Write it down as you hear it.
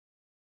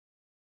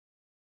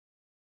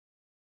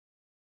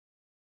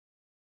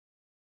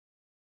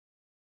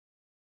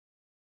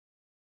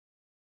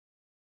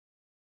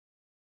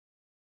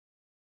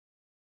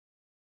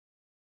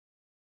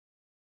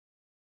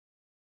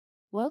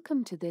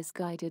Welcome to this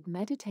guided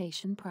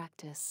meditation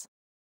practice.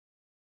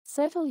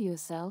 Settle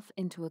yourself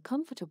into a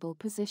comfortable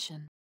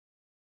position.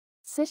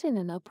 Sit in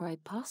an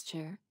upright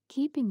posture,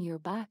 keeping your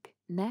back,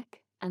 neck,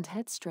 and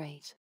head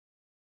straight.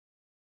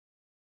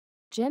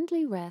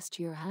 Gently rest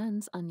your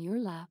hands on your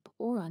lap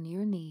or on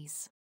your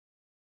knees.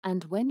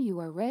 And when you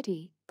are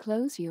ready,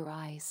 close your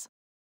eyes.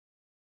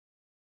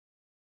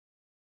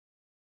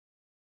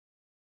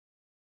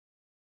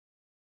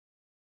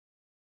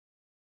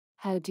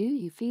 How do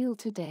you feel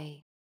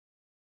today?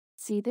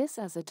 See this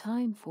as a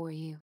time for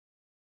you.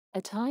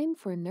 A time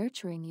for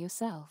nurturing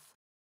yourself.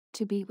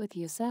 To be with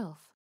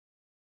yourself.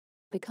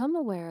 Become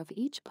aware of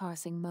each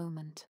passing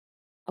moment.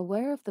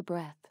 Aware of the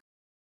breath.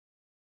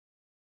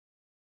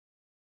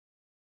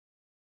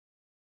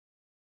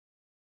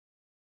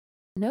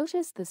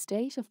 Notice the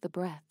state of the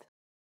breath.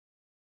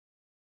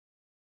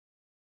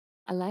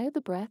 Allow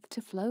the breath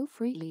to flow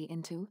freely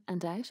into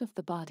and out of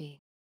the body,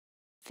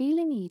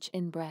 feeling each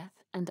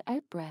in-breath and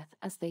out-breath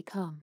as they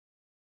come.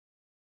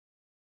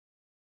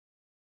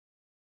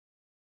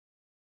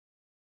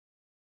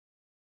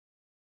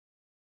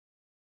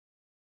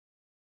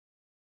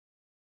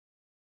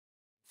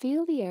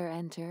 Feel the air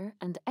enter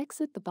and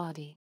exit the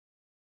body.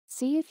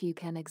 See if you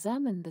can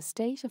examine the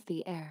state of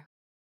the air.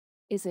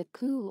 Is it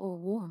cool or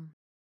warm?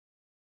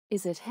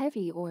 Is it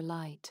heavy or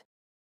light?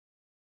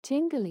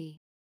 Tingly?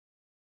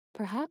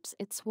 Perhaps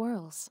it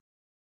swirls.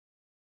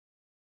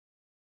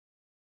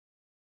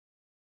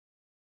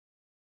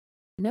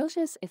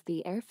 Notice if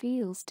the air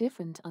feels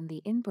different on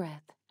the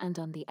in-breath and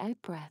on the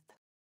out-breath.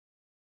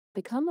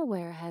 Become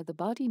aware how the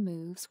body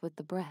moves with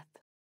the breath.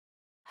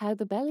 How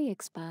the belly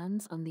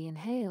expands on the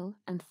inhale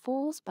and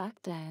falls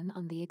back down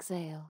on the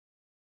exhale.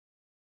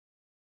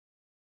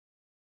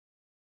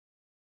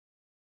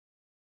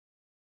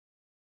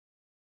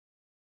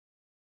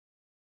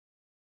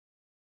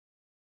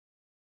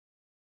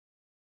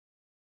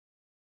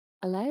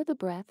 Allow the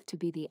breath to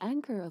be the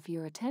anchor of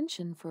your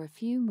attention for a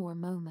few more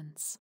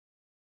moments.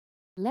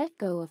 Let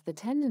go of the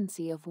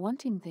tendency of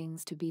wanting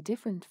things to be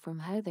different from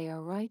how they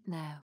are right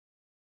now.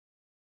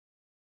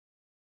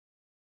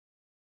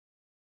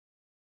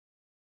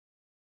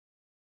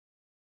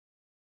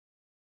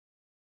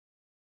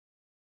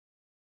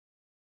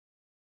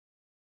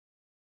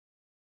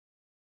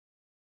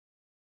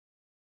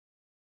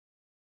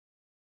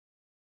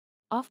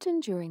 Often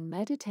during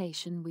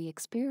meditation we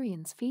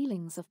experience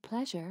feelings of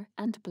pleasure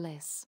and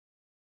bliss.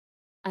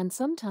 And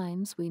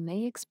sometimes we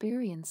may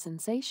experience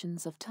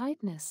sensations of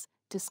tightness,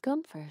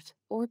 discomfort,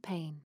 or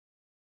pain.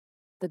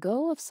 The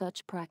goal of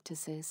such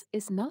practices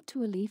is not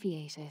to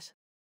alleviate it,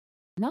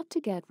 not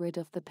to get rid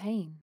of the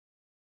pain.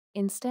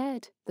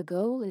 Instead, the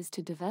goal is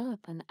to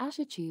develop an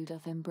attitude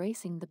of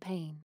embracing the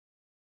pain,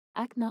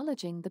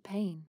 acknowledging the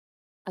pain,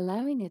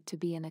 allowing it to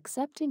be an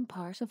accepting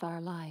part of our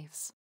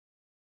lives.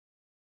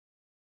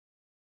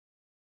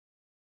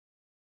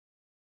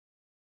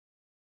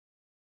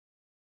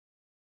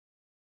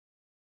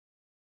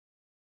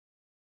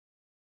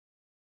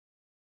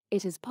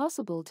 It is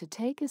possible to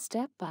take a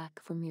step back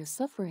from your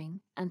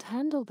suffering and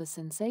handle the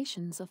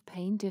sensations of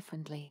pain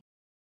differently.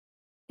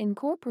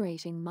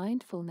 Incorporating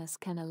mindfulness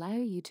can allow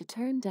you to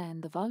turn down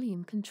the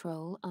volume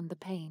control on the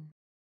pain.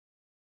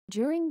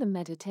 During the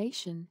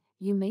meditation,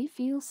 you may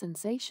feel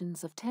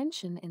sensations of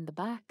tension in the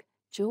back,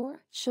 jaw,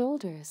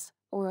 shoulders,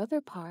 or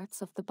other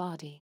parts of the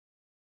body.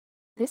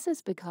 This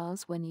is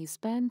because when you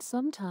spend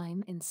some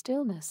time in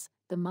stillness,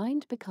 the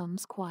mind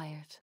becomes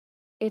quiet.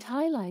 It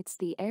highlights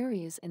the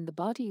areas in the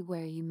body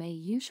where you may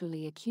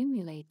usually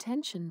accumulate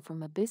tension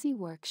from a busy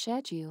work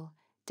schedule,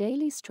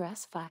 daily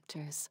stress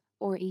factors,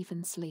 or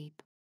even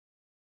sleep.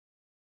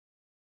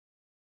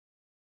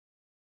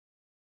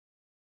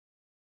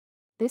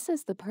 This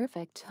is the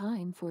perfect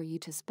time for you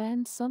to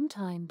spend some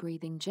time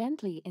breathing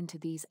gently into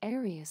these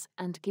areas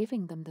and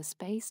giving them the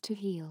space to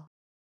heal.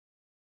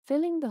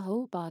 Filling the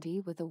whole body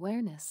with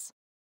awareness.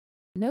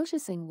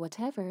 Noticing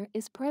whatever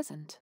is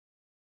present.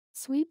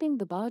 Sweeping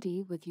the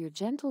body with your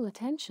gentle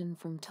attention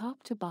from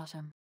top to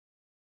bottom.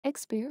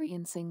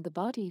 Experiencing the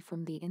body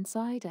from the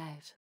inside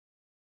out.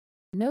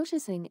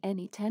 Noticing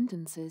any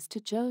tendencies to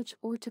judge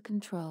or to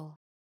control.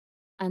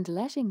 And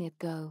letting it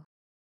go.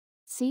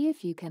 See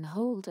if you can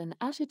hold an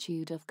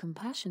attitude of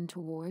compassion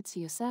towards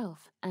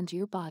yourself and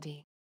your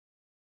body,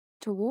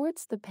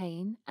 towards the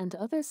pain and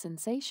other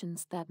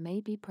sensations that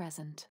may be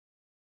present.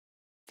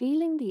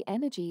 Feeling the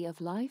energy of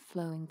life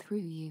flowing through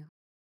you.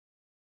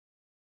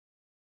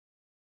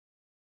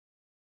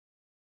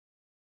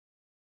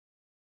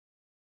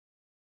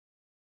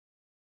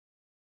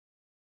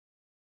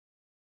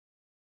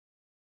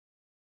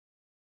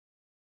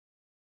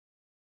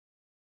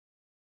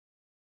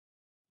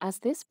 As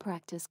this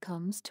practice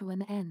comes to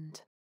an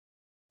end,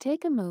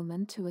 take a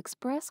moment to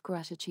express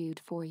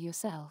gratitude for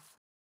yourself,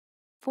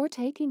 for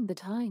taking the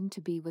time to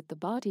be with the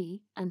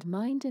body and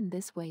mind in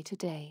this way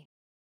today.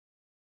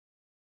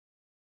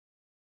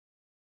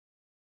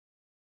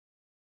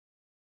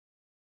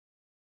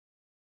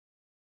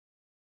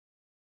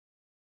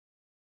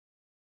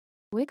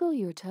 Wiggle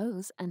your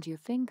toes and your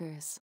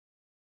fingers.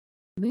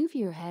 Move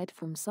your head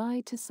from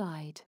side to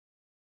side.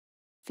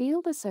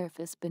 Feel the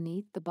surface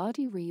beneath the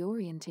body,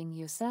 reorienting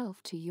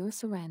yourself to your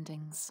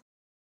surroundings.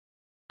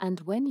 And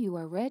when you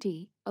are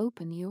ready,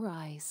 open your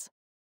eyes.